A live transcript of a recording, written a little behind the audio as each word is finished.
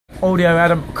Audio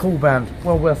Adam, cool band,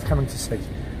 well worth coming to see.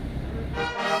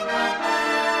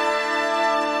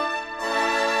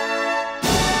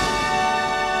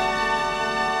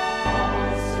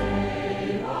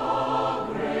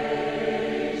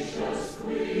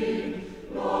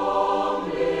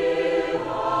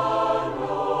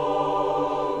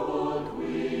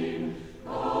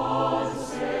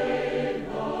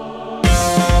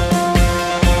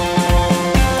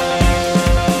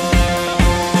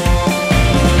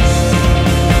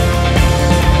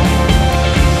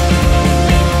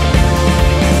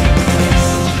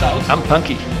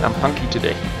 I'm punky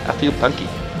today. I feel punky.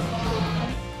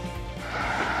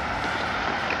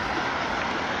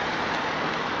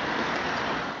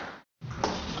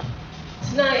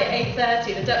 Tonight at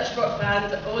 8:30, the Dutch rock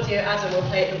band Audio Adam will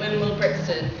play at the Windmill,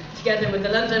 Brixton, together with the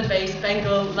London-based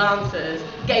Bengal Lancers.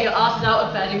 Get your asses out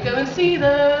of bed and go and see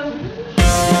them!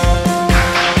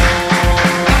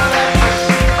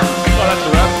 Oh, that's a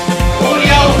wrap.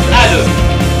 Audio Adam.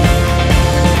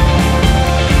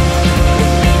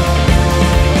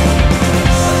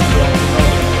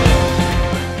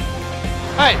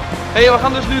 Hey, we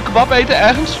gaan dus nu kebab eten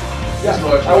ergens. Yeah,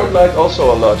 I would like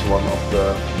also a large one of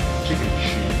the chicken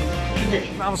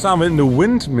sheep. Nou, we staan in de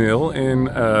Windmill in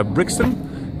Brixton,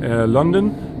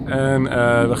 Londen. En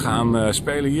we gaan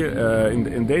spelen hier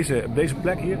in deze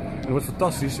plek hier. En dat wordt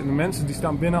fantastisch. En de mensen die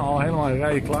staan binnen al helemaal in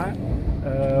rijen klaar.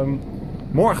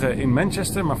 Morgen in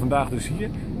Manchester, maar vandaag dus hier.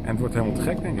 En het wordt helemaal te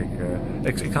gek, denk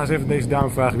ik. Ik ga eens even deze dame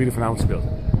vragen wie er vanavond speelt.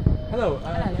 Hello,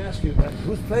 let me ask you,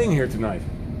 who's playing here tonight?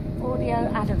 Audio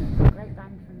Adam, great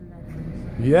band from the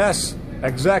Netherlands. Yes,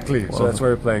 exactly. So that's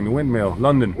where we're playing, the Windmill,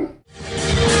 London.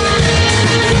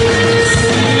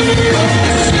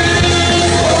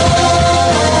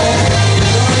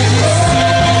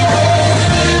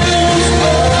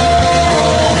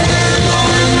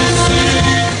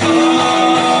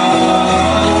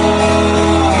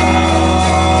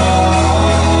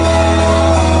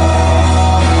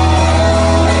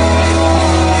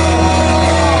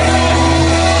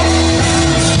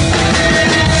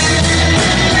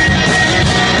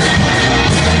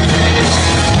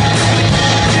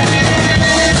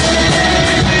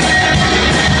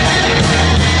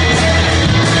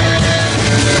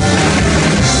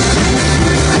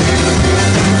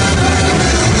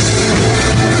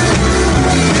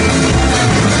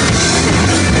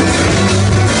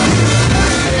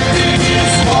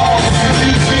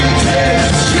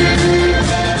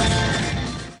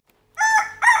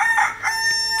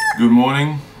 Good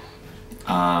morning.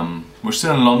 We're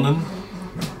still in London,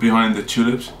 behind the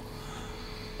tulips,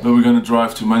 but we're going to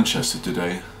drive to Manchester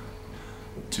today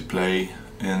to play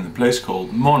in a place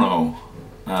called Mono.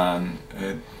 And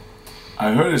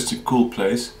I heard it's a cool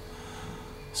place,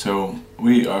 so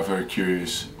we are very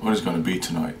curious what it's going to be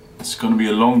tonight. It's going to be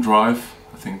a long drive,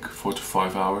 I think 4 to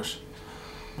 5 hours,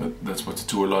 but that's what the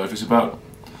tour life is about.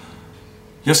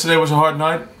 Yesterday was a hard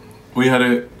night. We had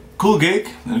a cool gig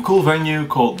in a cool venue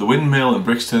called the Windmill in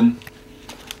Brixton,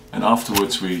 and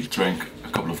afterwards we drank a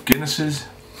couple of Guinnesses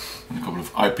and a couple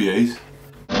of IPA's.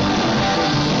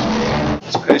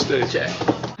 Check.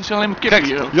 Het is alleen maar kijk,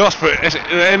 Jasper is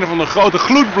een van de grote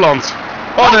gloedplant.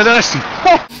 Oh nee, daar is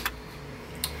hij.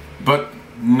 But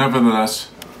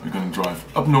nevertheless, we're going to drive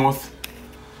up north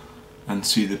and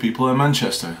see the people in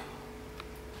Manchester.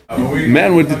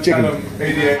 Man with the chicken.